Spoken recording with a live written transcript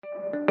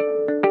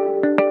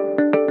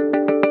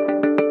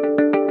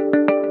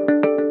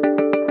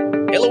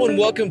Hello and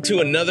welcome to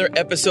another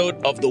episode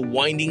of The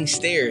Winding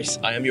Stairs.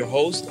 I am your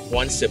host,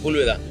 Juan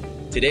Sepulveda.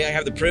 Today I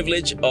have the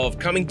privilege of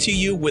coming to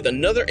you with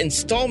another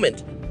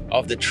installment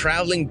of The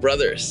Traveling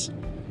Brothers.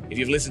 If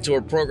you've listened to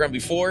our program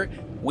before,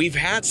 we've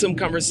had some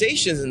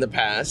conversations in the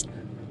past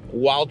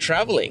while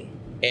traveling.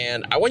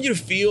 And I want you to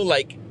feel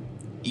like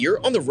you're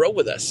on the road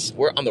with us.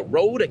 We're on the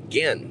road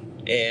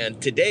again.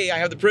 And today I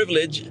have the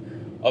privilege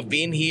of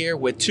being here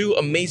with two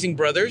amazing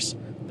brothers.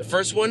 The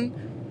first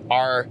one,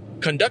 our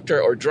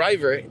conductor or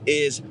driver,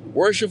 is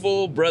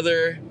Worshipful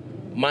Brother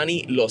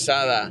Manny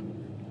Lozada.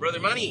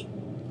 Brother Manny,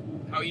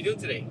 how are you doing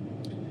today?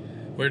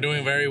 We're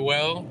doing very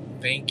well.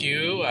 Thank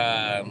you.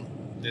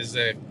 This is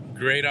a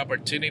great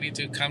opportunity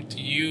to come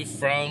to you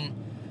from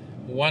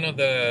one of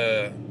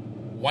the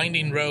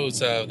winding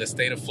roads of the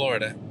state of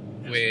Florida,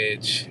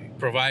 which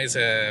provides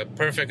a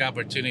perfect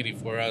opportunity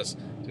for us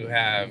to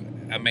have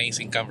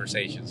amazing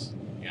conversations.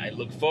 Yeah, I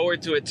look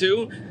forward to it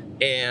too.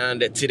 And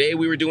today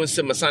we were doing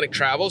some Masonic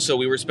travel, so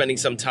we were spending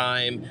some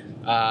time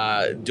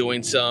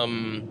doing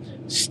some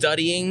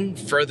studying,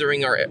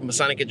 furthering our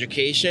Masonic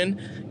education.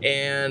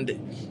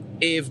 And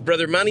if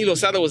Brother Manny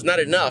Lozada was not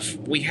enough,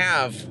 we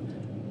have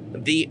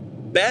the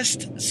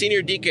best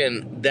senior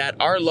deacon that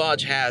our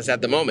lodge has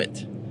at the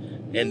moment.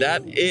 And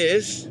that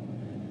is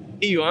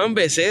Iván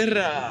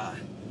Becerra.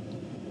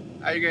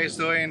 How you guys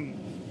doing?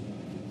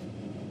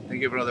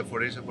 Thank you, brother, for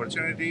this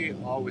opportunity.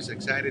 Always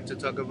excited to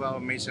talk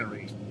about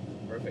Masonry.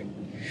 Perfect.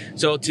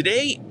 So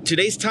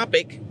today's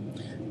topic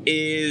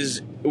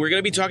is we're going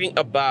to be talking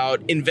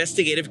about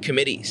investigative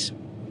committees.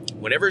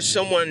 Whenever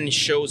someone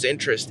shows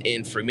interest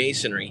in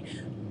Freemasonry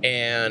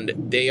and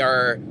they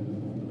are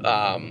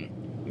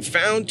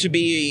found to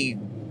be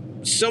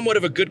somewhat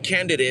of a good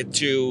candidate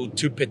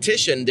to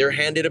petition, they're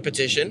handed a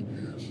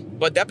petition,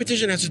 but that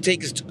petition has to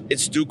take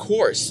its due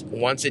course.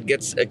 Once it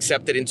gets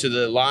accepted into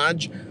the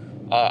lodge,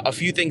 a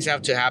few things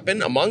have to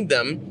happen. Among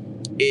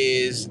them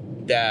is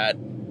that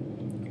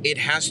it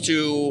has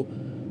to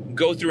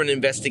go through an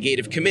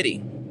investigative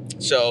committee.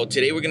 So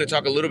today we're going to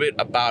talk a little bit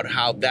about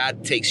how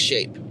that takes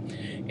shape.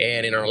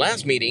 And in our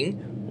last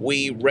meeting,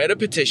 we read a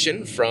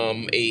petition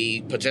from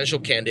a potential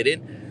candidate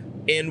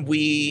and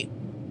we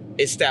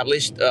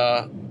established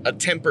a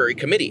temporary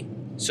committee.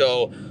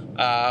 So,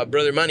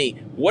 Brother Manny,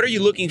 what are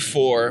you looking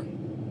for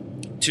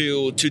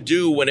to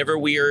do whenever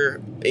we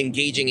are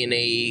engaging in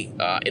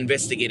a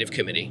investigative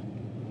committee?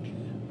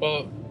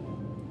 Well,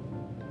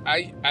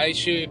 I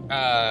should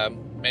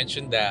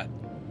mention that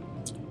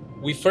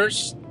we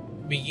first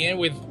begin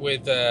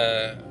with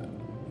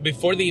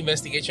before the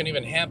investigation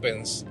even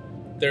happens,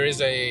 there is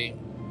a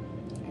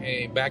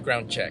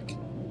background check.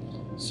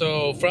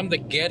 So from the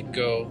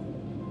get-go,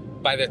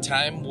 by the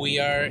time we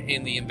are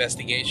in the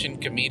investigation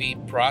committee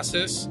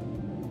process,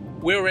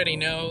 we already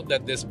know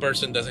that this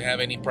person doesn't have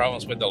any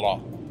problems with the law,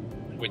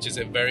 which is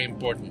very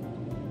important.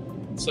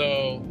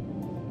 So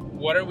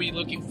what are we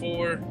looking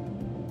for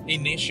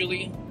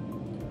initially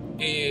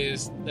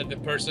is that the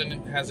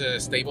person has a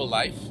stable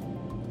life.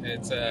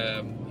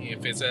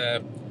 If it's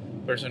a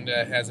person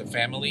that has a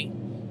family,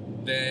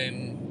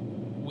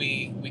 then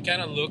we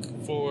kind of look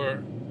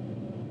for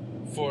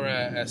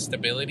a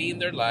stability in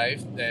their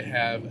life, that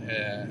have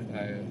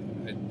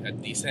a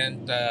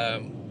decent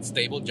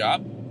stable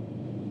job.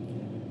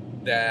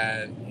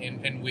 That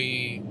and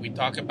we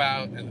talk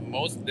about, and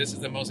this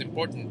is the most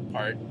important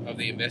part of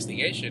the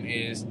investigation,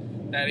 is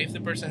that if the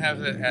person has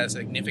a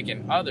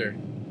significant other,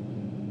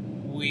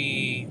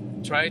 we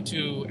try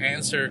to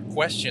answer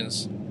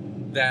questions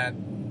that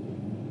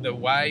the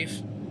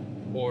wife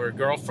or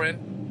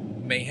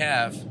girlfriend may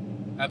have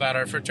about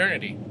our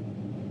fraternity.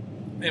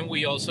 And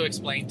we also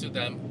explain to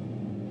them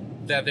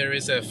that there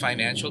is a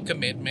financial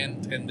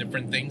commitment and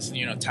different things,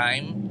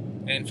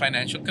 time and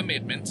financial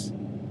commitments.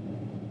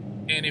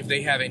 And if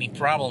they have any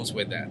problems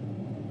with that,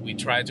 we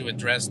try to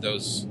address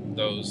those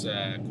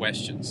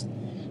questions.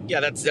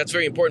 Yeah, that's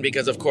very important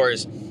because, of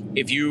course,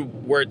 if you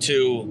were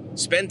to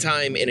spend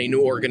time in a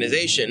new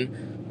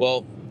organization,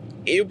 well,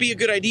 it would be a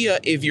good idea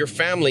if your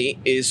family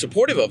is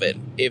supportive of it.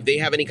 If they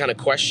have any kind of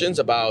questions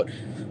about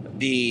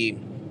the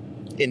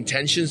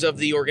intentions of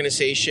the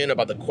organization,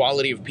 about the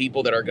quality of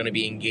people that are going to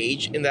be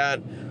engaged in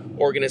that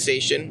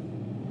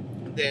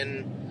organization,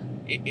 then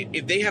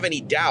if they have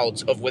any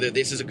doubts of whether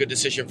this is a good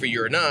decision for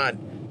you or not,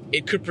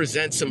 it could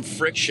present some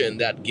friction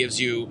that gives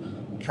you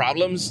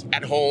problems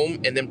at home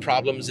and then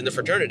problems in the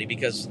fraternity,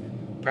 because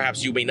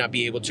perhaps you may not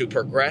be able to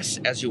progress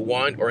as you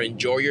want or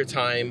enjoy your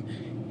time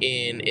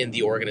in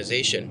the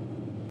organization.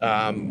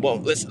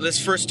 Well, let's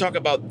first talk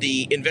about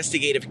the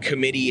investigative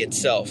committee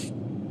itself,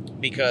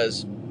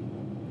 because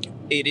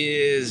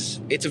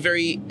it's a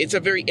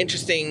very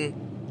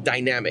interesting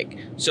dynamic.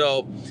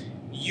 So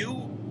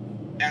you,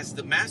 as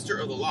the master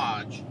of the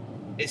lodge,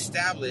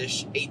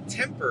 establish a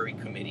temporary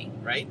committee,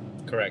 right?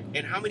 Correct.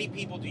 And how many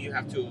people do you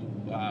have to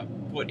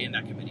put in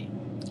that committee?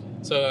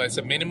 So it's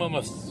a minimum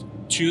of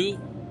 2,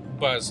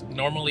 but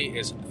normally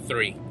is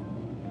 3.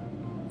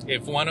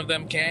 If one of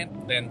them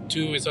can't, then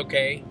 2 is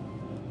okay,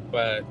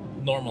 but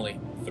normally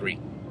 3.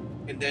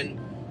 And then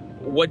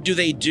what do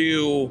they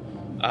do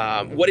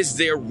What is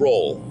their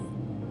role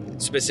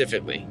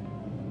specifically?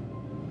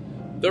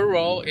 Their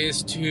role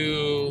is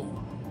to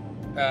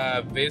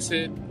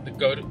visit,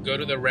 go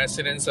to the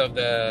residence of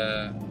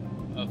the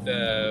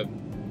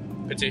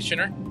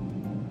petitioner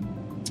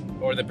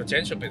or the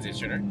potential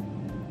petitioner,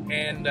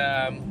 and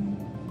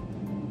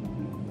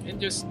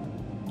just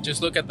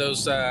look at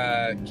those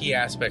key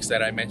aspects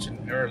that I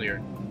mentioned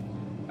earlier.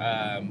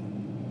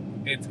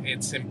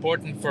 It's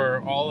important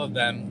for all of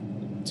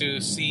them to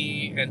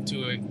see and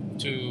to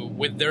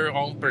with their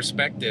own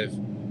perspective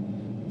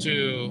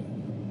to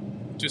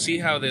see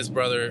how this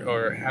brother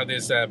or how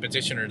this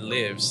petitioner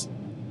lives,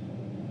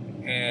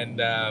 and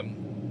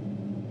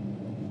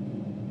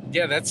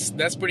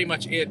that's pretty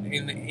much it.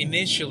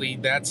 Initially,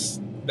 that's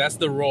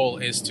the role,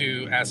 is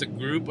to, as a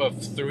group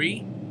of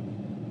 3,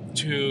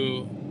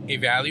 to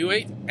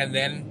evaluate, and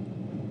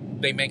then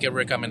they make a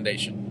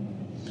recommendation.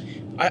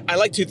 I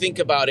like to think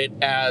about it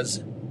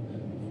as,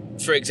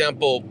 for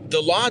example,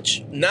 the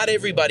lodge, not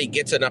everybody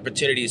gets an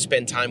opportunity to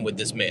spend time with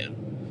this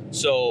man.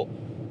 So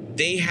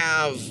they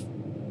have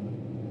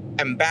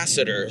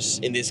ambassadors,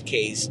 in this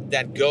case,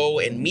 that go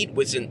and meet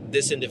with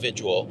this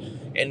individual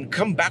and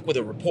come back with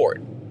a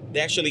report. They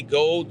actually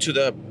go to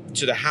the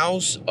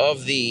house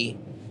of the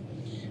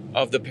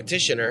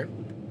petitioner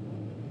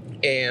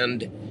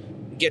and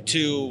get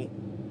to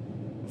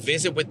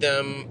visit with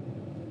them,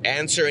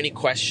 answer any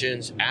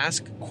questions,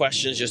 ask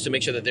questions just to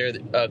make sure that they're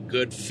a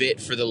good fit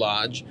for the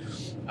lodge.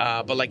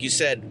 But like you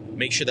said,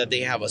 make sure that they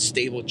have a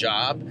stable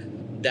job,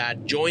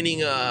 that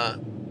joining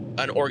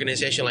an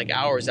organization like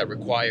ours that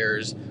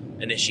requires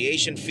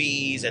initiation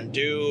fees and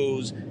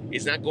dues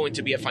is not going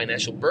to be a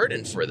financial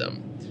burden for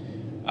them.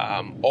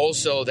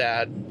 Also,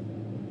 that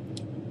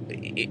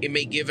it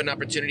may give an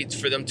opportunity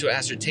for them to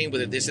ascertain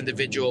whether this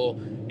individual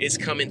is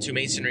coming to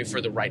Masonry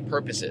for the right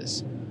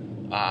purposes.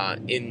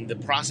 In the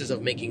process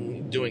of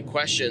doing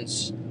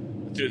questions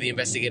through the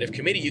investigative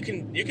committee, you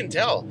can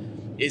tell,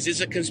 is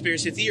this a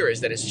conspiracy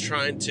theorist that is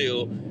trying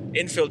to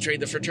infiltrate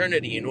the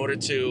fraternity in order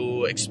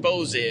to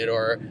expose it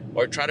or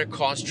try to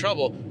cause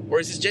trouble,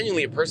 or is this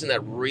genuinely a person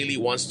that really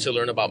wants to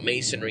learn about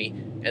Masonry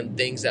and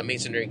things that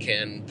Masonry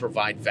can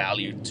provide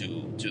value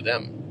to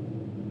them?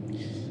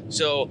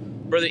 So,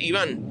 Brother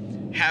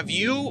Ivan, have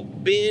you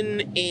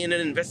been in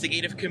an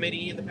investigative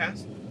committee in the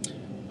past?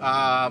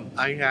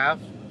 I have.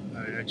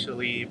 I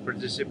actually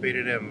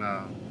participated in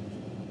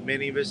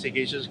many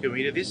investigations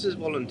committee. This is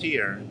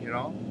volunteer, you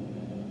know.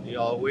 You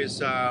always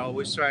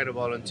try to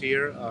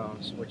volunteer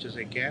as much as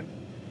I can.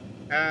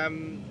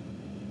 And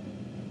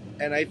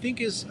I think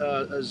as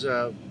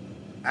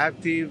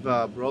active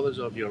brothers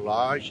of your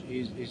lodge,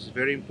 is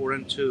very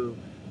important to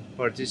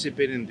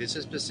participate in this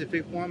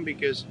specific one,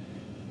 because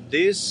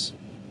these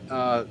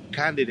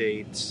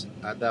candidates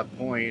at that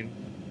point,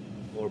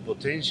 or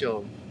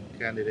potential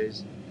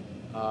candidates,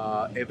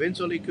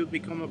 eventually could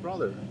become a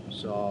brother.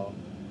 So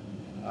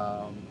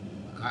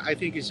I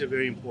think it's a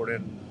very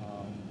important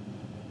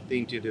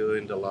thing to do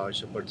in the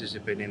lodge, to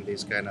participate in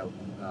these kind of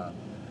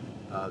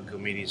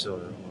committees or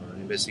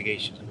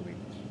investigations.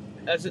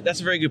 That's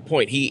a very good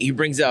point. He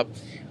brings up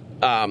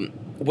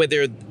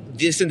whether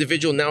this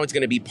individual now is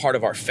going to be part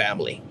of our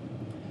family.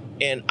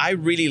 And I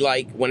really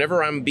like,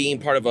 whenever I'm being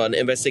part of an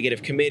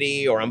investigative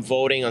committee or I'm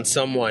voting on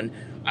someone,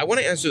 I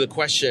want to answer the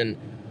question,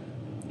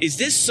 is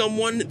this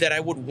someone that I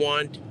would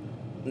want,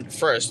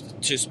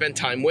 first, to spend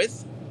time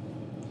with?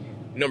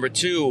 Number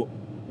 2,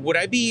 would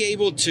I be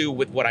able to,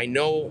 with what I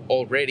know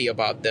already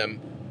about them,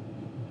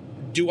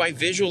 do I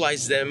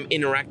visualize them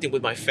interacting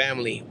with my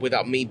family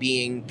without me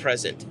being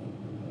present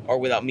or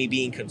without me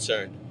being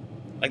concerned?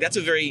 Like, that's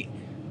a very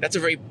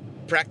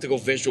practical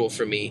visual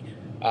for me.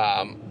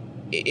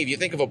 If you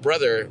think of a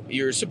brother,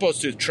 you're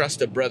supposed to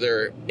trust a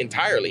brother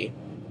entirely.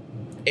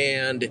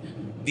 And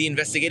the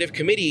investigative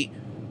committee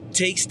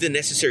takes the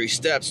necessary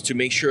steps to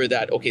make sure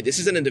that, okay, this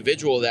is an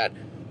individual that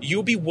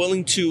you'll be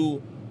willing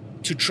to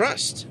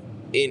trust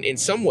in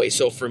some way.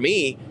 So for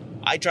me,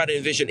 I try to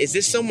envision, is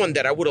this someone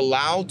that I would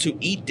allow to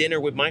eat dinner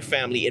with my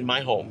family in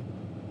my home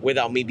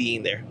without me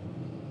being there?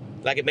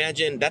 Like,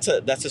 imagine that's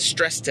a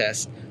stress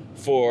test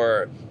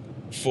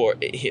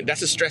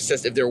that's a stress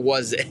test if there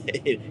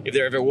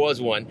ever was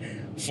one,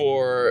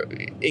 for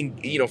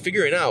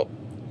figuring out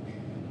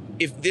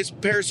if this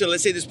person,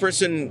 let's say this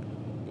person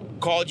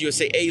called you and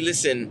say, hey,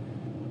 listen,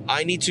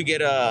 I need to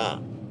get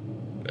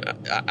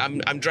I'm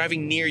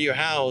driving near your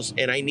house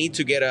and I need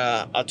to get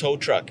a tow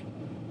truck.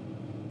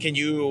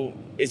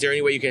 Is there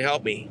any way you can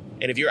help me?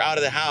 And if you're out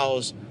of the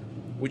house,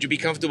 would you be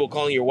comfortable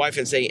calling your wife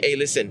and saying, hey,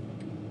 listen,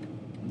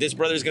 this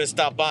brother's going to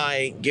stop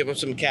by, give him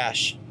some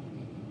cash,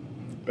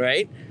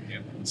 right? Yeah.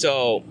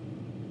 So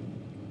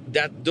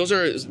those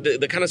are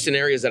the kind of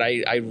scenarios that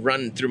I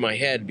run through my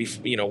head,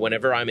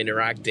 whenever I'm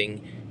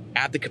interacting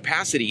at the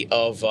capacity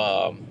of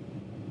an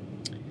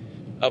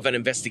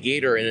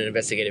investigator in an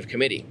investigative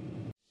committee.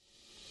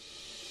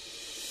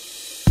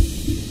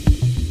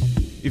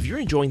 If you're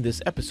enjoying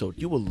this episode,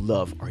 you will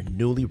love our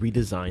newly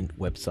redesigned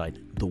website,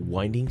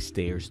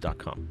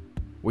 thewindingstairs.com,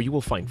 where you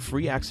will find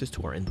free access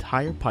to our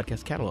entire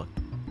podcast catalog.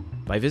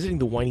 By visiting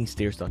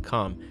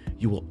thewindingstairs.com,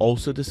 you will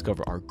also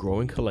discover our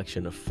growing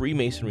collection of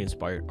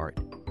Freemasonry-inspired art.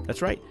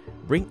 That's right,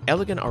 bring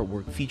elegant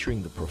artwork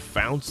featuring the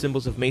profound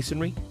symbols of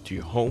Masonry to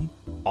your home,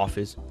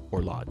 office,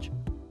 or lodge.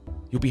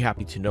 You'll be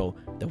happy to know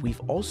that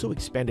we've also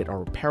expanded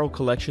our apparel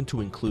collection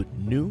to include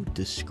new,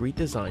 discreet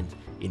designs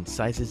in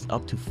sizes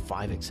up to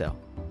 5XL.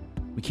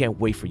 We can't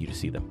wait for you to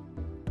see them.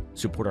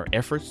 Support our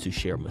efforts to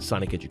share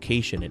Masonic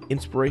education and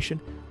inspiration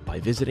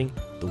by visiting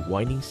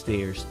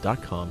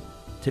thewindingstairs.com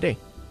today.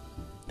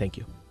 Thank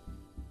you.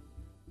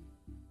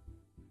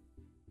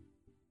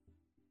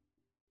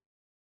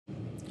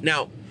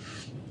 Now,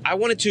 I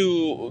wanted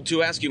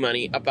to ask you,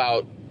 Manny,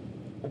 about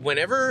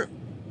whenever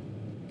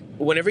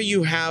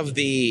you have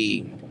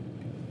the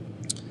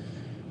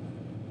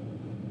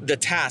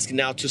task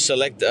now to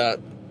select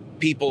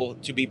people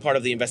to be part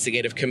of the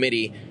investigative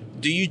committee,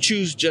 do you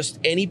choose just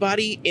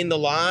anybody in the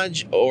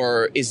lodge,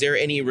 or is there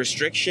any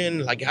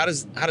restriction? Like, how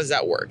does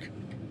that work?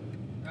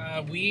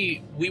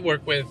 We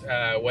work with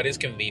what is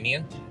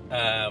convenient.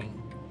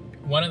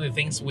 One of the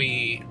things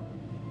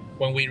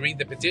when we read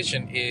the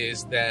petition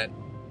is that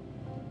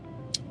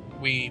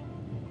we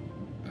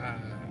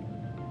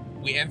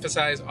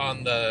emphasize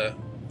on the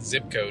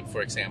zip code,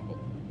 for example.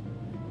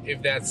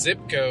 If that zip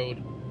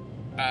code,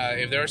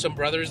 if there are some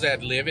brothers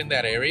that live in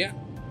that area,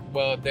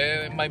 well,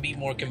 that might be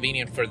more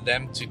convenient for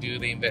them to do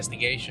the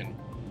investigation.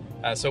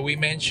 So we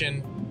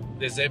mention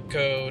the zip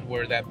code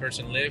where that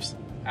person lives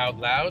out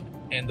loud,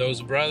 and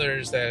those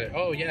brothers that,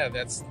 oh yeah,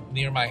 that's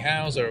near my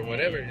house or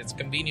whatever, it's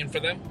convenient for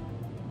them,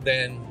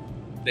 then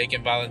they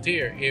can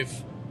volunteer.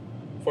 If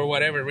for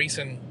whatever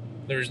reason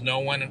there's no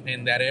one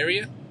in that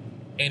area,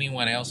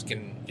 anyone else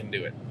can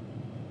do it.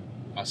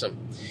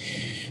 Awesome.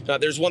 Now,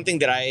 there's one thing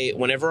that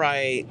whenever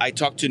I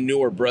talk to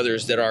newer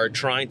brothers that are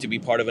trying to be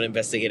part of an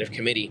investigative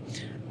committee,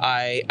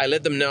 I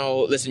let them know,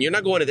 listen, you're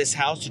not going to this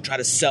house to try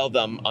to sell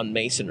them on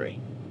Masonry.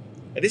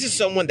 And this is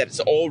someone that's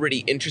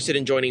already interested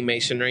in joining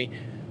Masonry.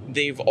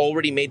 They've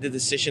already made the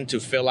decision to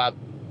fill out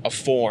a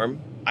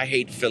form. I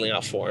hate filling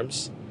out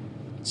forms,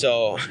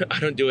 so I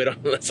don't do it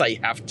unless I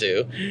have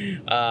to.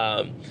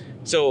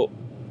 So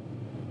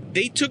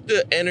they took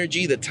the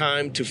energy, the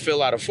time to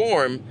fill out a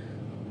form.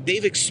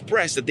 They've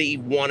expressed that they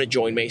want to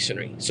join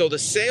Masonry. So the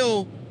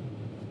sale,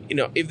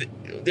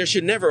 there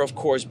should never, of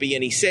course, be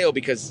any sale,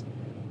 because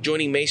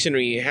joining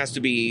Masonry has to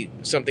be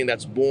something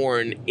that's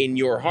born in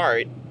your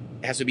heart.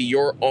 It has to be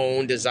your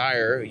own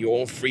desire, your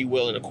own free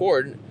will and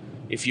accord,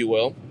 if you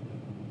will.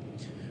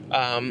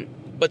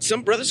 But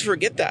some brothers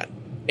forget that.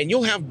 And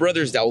you'll have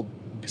brothers that will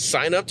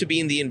sign up to be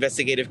in the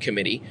investigative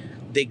committee.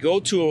 They go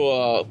to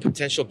a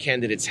potential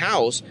candidate's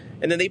house,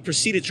 and then they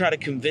proceed to try to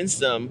convince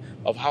them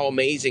of how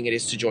amazing it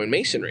is to join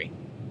Masonry.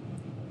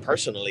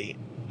 Personally,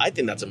 I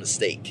think that's a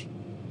mistake.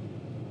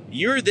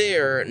 You're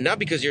there not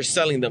because you're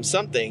selling them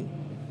something,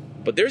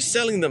 but they're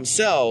selling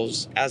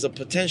themselves as a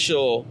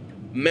potential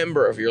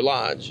member of your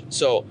lodge.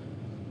 So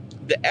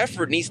the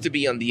effort needs to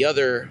be on the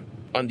other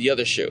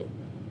shoe.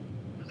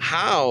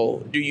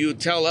 How do you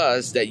tell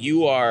us that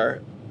you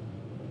are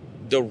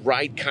the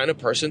right kind of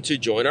person to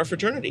join our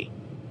fraternity?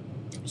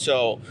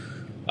 So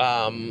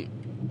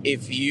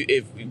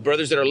if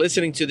brothers that are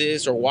listening to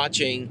this or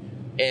watching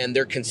and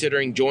they're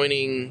considering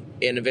joining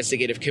an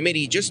investigative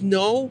committee, just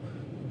know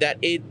that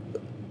it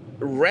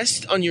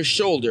rests on your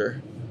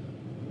shoulder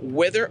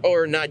whether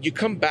or not you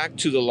come back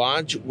to the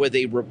lodge with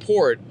a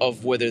report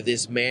of whether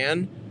this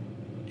man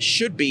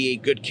should be a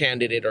good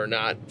candidate or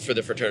not for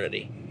the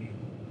fraternity.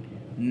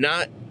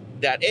 Not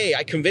that, hey,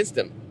 I convinced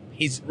him,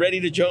 he's ready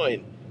to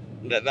join.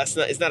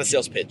 It's not a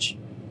sales pitch.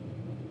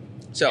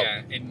 So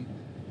yeah,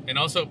 and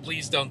also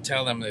please don't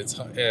tell them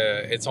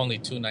it's only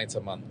 2 nights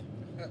a month,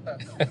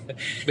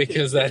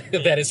 because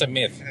that is a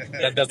myth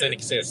that doesn't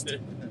exist.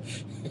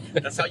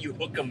 That's how you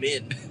hook them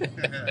in.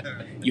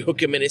 You hook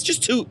them in. It's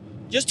just two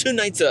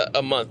nights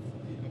a month.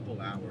 A couple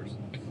hours.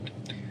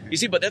 You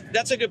see, but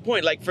that's a good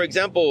point. Like, for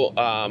example,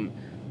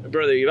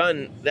 Brother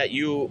Ivan, that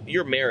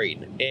you're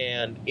married,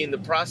 and in the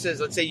process,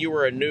 let's say you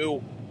were a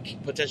new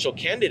potential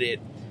candidate,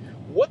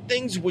 what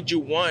things would you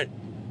want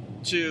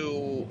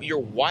to your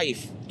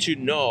wife to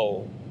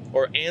know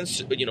or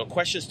answer,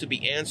 questions to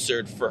be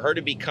answered for her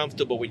to be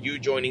comfortable with you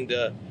joining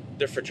the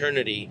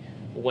fraternity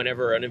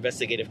whenever an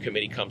investigative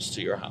committee comes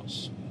to your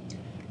house?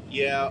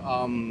 Yeah,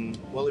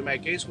 well, in my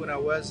case, when I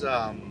was,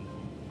 like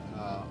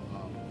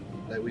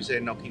we say,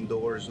 knocking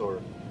doors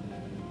or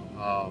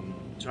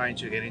trying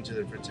to get into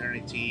the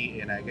fraternity,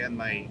 and I got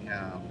my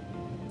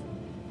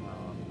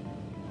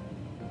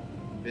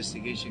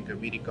investigation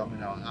committee coming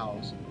to our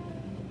house,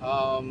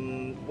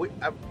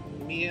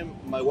 me and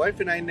my wife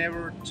and I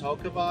never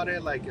talk about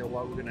it, like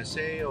what we're gonna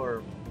say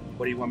or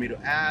what do you want me to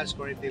ask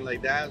or anything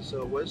like that.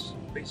 So it was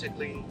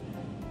basically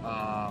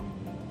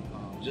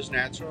just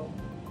natural.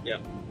 Yeah.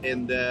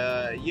 And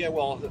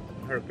well,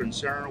 her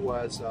concern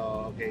was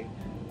a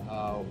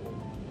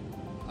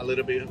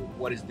little bit,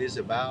 what is this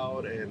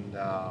about, and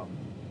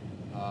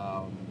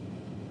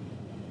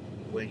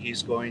when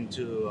he's going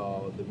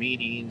to the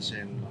meetings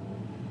and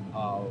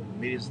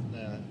meetings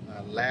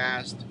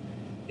last,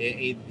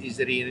 Is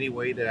there any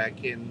way that I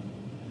can,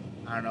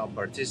 I don't know,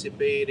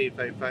 participate if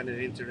I find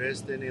it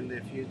interesting in the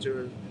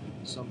future,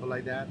 something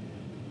like that.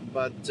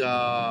 But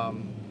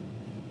and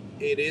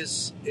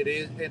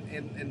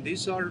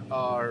these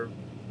are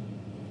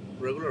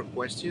regular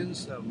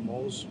questions that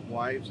most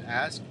wives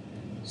ask.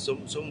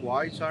 Some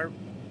wives are,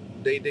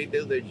 they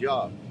do their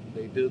job,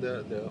 they do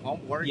the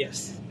homework,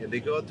 Yes. and they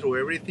go through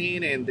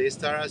everything, and they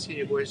start asking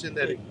you questions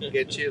that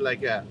get you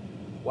like a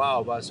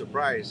wow, by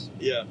surprise.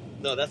 Yeah.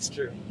 No, that's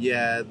true.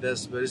 Yeah, but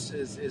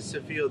it's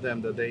a few of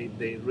them that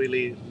they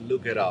really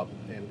look it up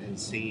and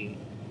see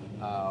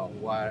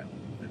what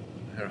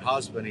her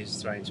husband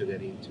is trying to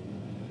get into.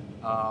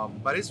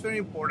 But it's very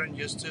important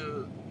just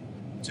to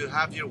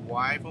have your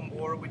wife on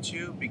board with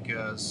you,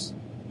 because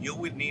you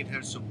would need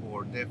her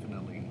support,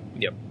 definitely.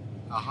 Yep.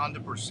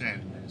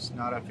 100%. It's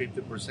not a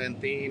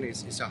 50% thing.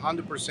 It's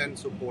 100%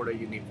 support that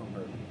you need from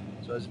her.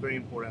 So it's very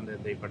important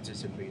that they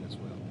participate as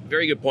well.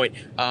 Very good point.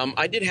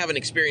 I did have an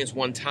experience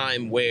one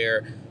time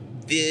where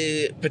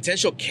the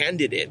potential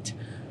candidate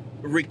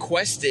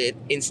requested,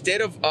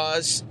 instead of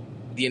us,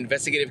 the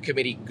investigative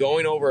committee,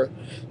 going over,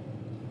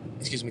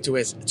 to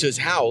his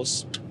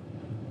house,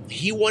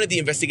 he wanted the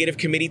investigative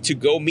committee to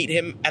go meet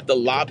him at the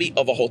lobby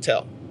of a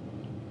hotel.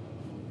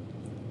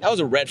 That was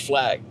a red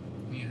flag.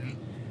 Mhm.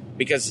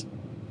 Because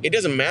it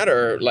doesn't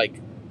matter, like,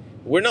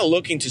 we're not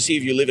looking to see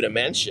if you live in a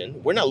mansion.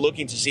 We're not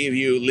looking to see if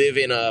you live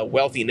in a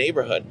wealthy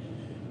neighborhood.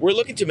 We're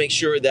looking to make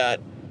sure that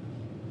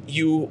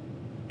you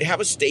have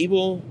a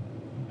stable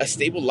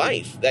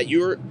life, that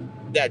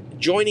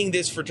joining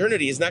this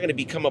fraternity is not going to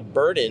become a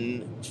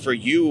burden for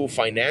you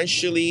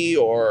financially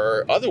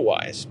or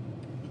otherwise.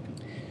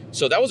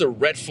 So that was a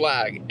red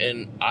flag,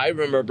 and I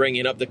remember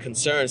bringing up the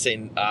concern,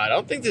 saying, I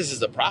don't think this is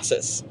the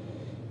process.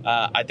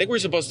 I think we're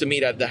supposed to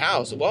meet at the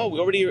house. Well, we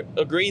already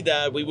agreed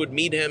that we would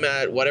meet him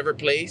at whatever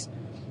place.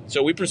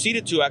 So we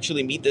proceeded to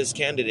actually meet this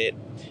candidate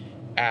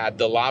at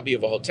the lobby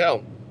of a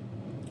hotel.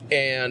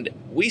 And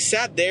we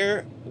sat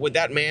there with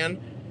that man.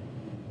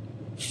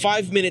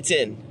 5 minutes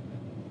in,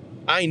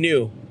 I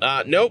knew,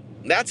 nope,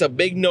 that's a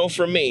big no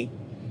from me.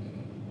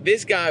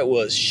 This guy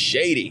was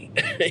shady.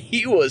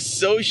 He was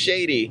so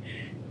shady.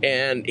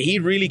 And he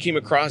really came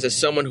across as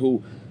someone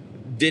who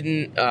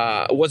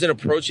wasn't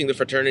approaching the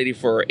fraternity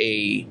for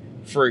a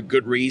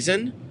good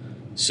reason.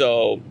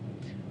 So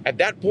at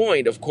that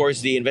point, of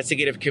course, the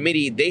investigative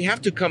committee, they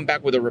have to come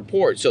back with a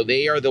report. So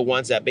they are the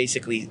ones that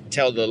basically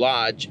tell the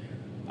lodge,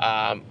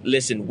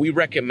 listen, we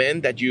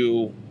recommend that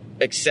you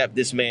accept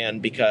this man,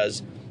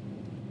 because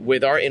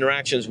with our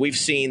interactions, we've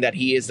seen that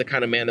he is the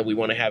kind of man that we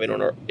want to have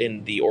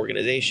in the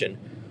organization.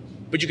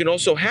 But you can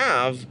also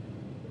have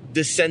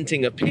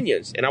dissenting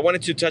opinions. And I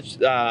wanted to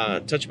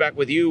touch back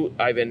with you,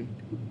 Ivan,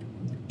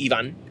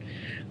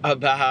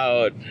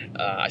 about,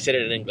 I said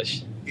it in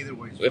English. Either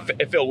way,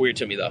 It felt weird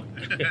to me, though.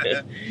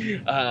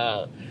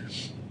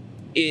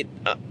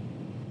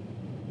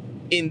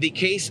 In the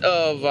case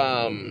of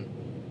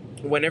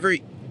whenever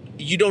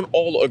you don't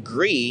all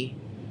agree,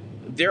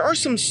 there are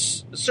some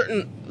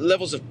certain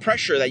levels of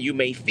pressure that you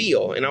may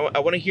feel. And I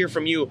want to hear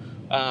from you.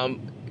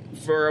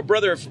 For a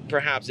brother,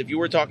 perhaps, if you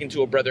were talking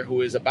to a brother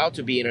who is about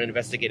to be in an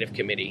investigative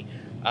committee,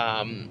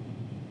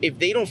 if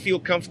they don't feel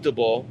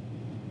comfortable,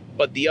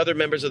 but the other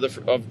members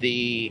of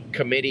the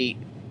committee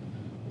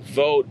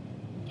vote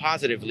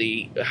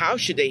positively, how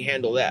should they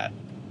handle that?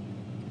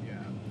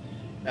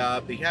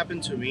 Yeah, it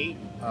happened to me.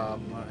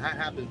 It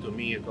happened to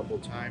me a couple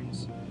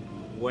times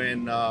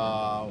when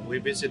we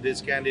visit this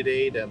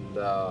candidate, and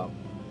I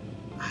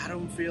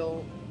don't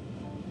feel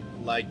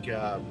like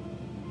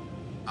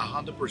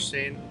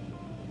 100%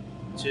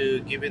 to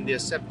giving the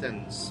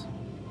acceptance,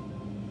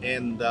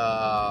 and then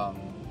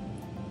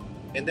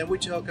I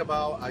talk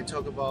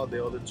about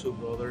the other two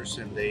brothers,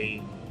 and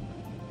they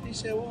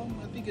say, well,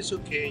 I think it's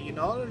okay, I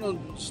don't know,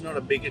 it's not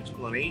a big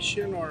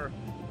explanation, or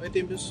I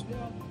think it's,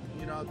 I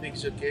think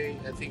it's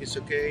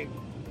okay,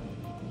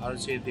 I don't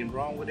see anything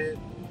wrong with it.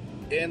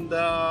 And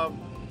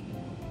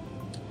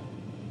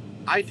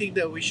I think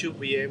that we should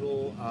be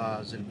able,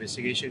 as an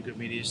investigation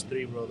committees,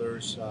 three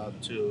brothers,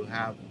 to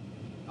have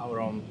our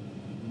own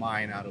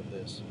mind out of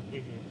this.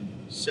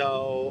 Mm-hmm.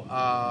 So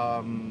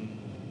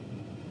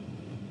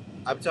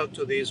I've talked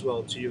to this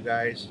to you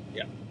guys.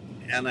 Yeah.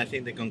 And I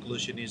think the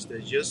conclusion is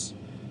that just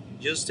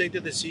take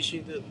the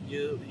decision that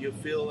you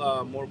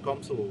feel more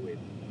comfortable with.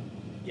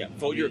 Yeah,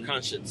 vote your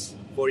conscience.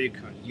 For your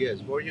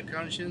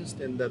conscience,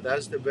 then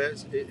that's the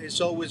best.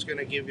 It's always going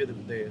to give you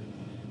the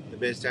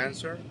best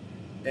answer.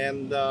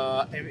 And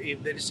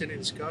if there is any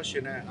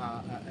discussion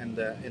in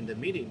the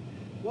meeting,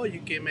 well,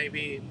 you can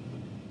maybe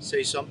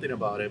say something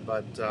about it,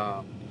 but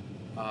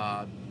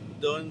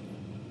don't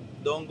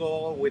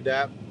go with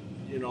that,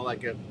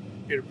 like a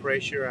peer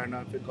pressure, I don't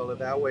know if you call it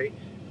that way,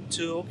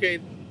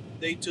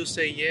 they two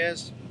say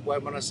yes, well,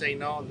 I'm gonna say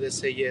no, they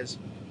say yes,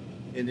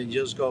 and then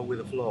just go with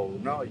the flow.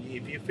 No,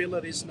 if you feel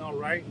that it's not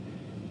right,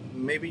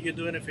 maybe you're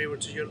doing a favor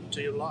to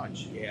your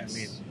lodge.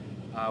 Yes.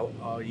 I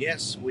mean,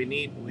 yes, we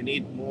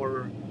need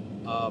more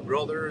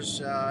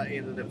brothers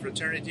in the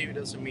fraternity. It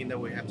doesn't mean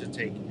that we have to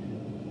take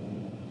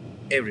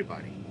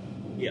everybody.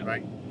 Yeah.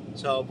 Right.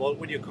 So vote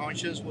with your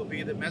conscience will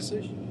be the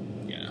message.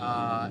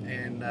 Yeah.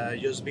 And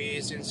just be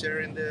sincere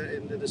in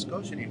the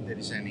discussion if there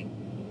is any.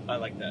 I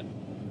like that.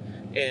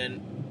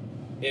 And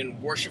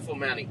worshipful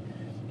Manny,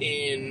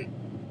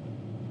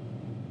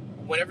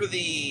 whenever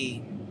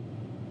the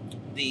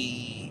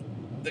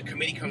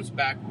committee comes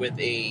back with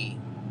a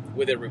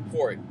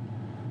report,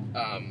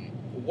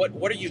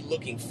 what are you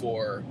looking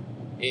for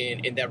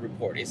in that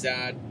report? Is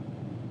that,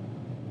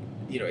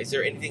 is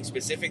there anything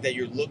specific that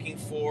you're looking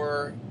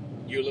for?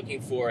 You're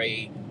looking for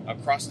a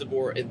across the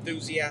board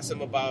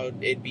enthusiasm about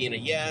it being a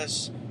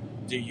yes?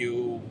 Do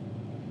you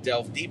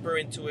delve deeper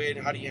into it?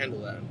 How do you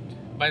handle that?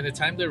 By the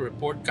time the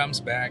report comes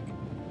back,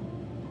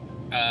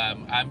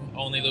 I'm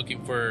only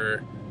looking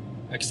for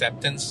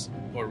acceptance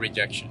or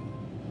rejection.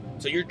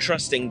 So you're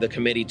trusting the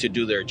committee to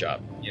do their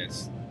job?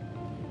 Yes.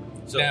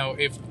 So, now,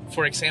 if,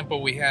 for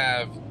example, we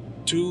have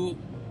 2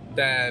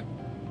 that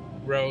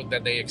wrote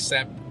that they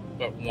accept,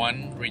 but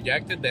 1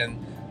 rejected,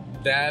 then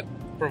that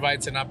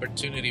provides an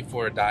opportunity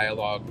for a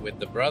dialogue with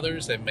the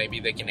brothers, and maybe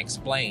they can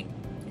explain.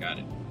 got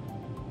it.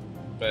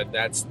 But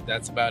that's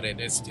about it.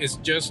 It's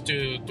just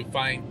to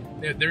find.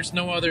 There's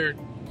no other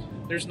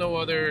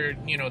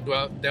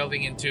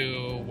delving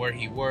into where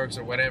he works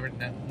or whatever.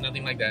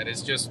 Nothing like that.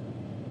 It's just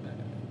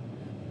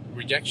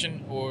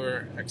rejection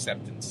or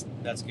acceptance.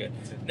 That's good.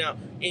 Now,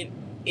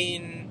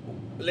 in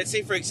let's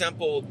say, for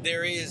example,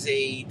 there is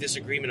a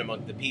disagreement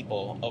among the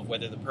people of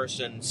whether the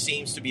person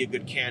seems to be a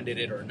good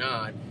candidate or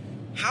not.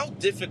 How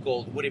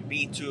difficult would it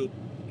be to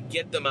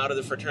get them out of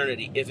the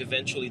fraternity if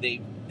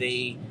eventually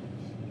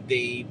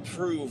they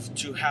prove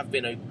to have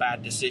been a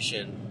bad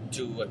decision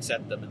to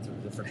accept them into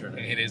the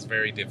fraternity? It is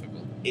very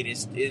difficult. It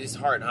is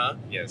hard, huh?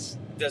 Yes.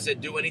 Does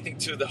it do anything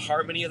to the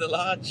harmony of the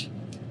lodge?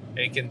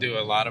 It can do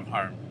a lot of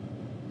harm.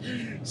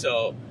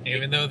 So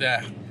even though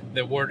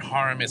the word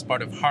harm is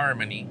part of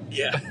harmony,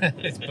 yeah,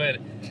 but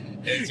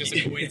it's just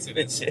a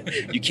coincidence.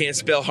 You can't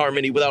spell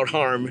harmony without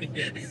harm. But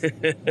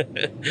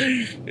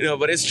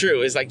it's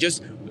true. It's like,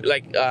 just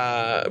like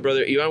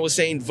Brother Ivan was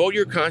saying, vote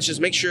your conscience.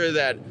 Make sure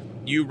that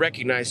you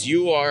recognize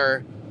you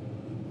are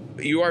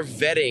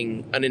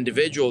vetting an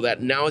individual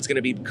that now is going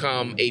to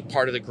become a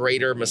part of the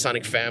greater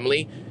Masonic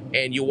family,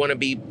 and you want to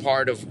be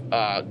part of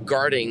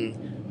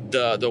guarding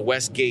the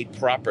West Gate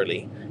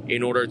properly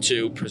in order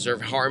to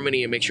preserve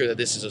harmony and make sure that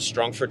this is a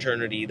strong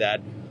fraternity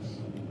that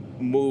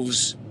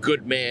moves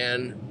good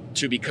man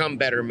to become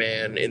better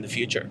man in the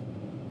future.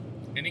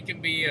 And it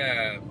can be,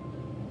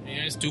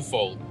 it's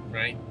twofold,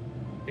 right?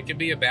 It can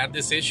be a bad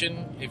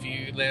decision if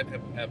you let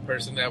a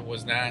person that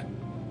was not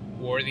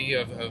worthy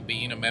of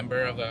being a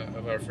member of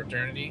our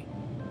fraternity,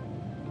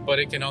 but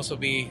it can also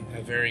be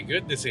a very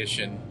good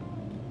decision,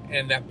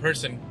 and that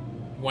person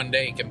one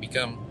day can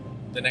become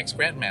the next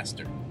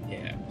Grandmaster.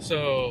 Yeah.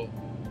 So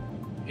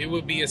it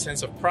would be a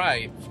sense of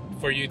pride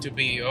for you to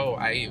be,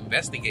 I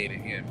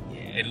investigated him,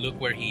 and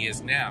look where he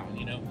is now,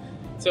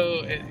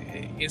 So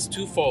it's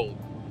twofold.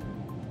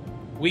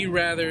 We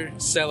rather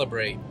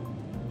celebrate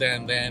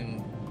than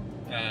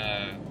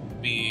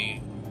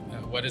be,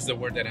 what is the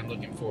word that I'm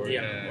looking for?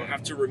 Or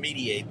have to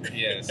remediate.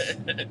 Yes.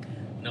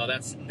 No,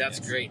 that's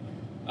great.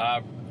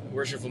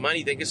 Worshipful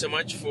Manny, thank you so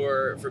much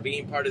for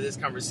being part of this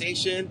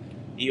conversation.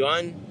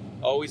 Ivan,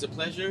 always a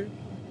pleasure.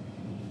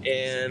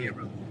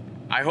 And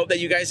I hope that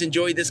you guys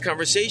enjoyed this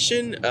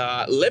conversation.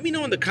 Let me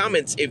know in the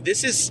comments if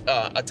this is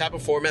a type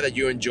of format that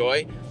you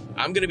enjoy.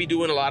 I'm going to be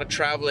doing a lot of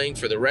traveling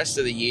for the rest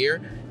of the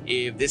year.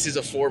 If this is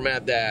a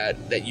format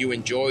that you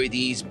enjoy,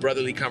 these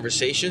brotherly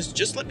conversations,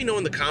 just let me know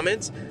in the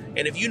comments.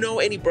 And if you know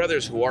any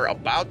brothers who are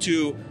about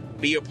to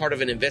be a part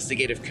of an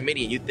investigative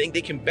committee and you think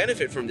they can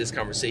benefit from this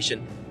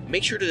conversation,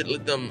 make sure to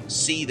let them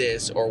see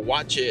this or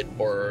watch it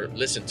or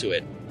listen to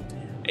it.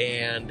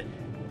 And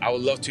I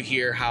would love to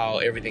hear how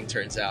everything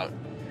turns out.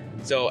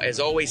 So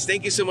as always,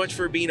 thank you so much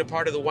for being a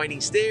part of the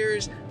Winding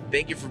Stairs.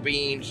 Thank you for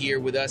being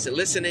here with us and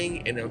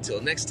listening. And until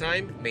next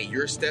time, may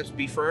your steps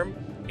be firm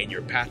and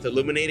your path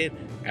illuminated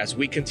as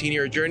we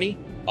continue our journey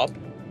up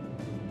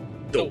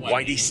the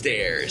Winding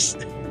Stairs.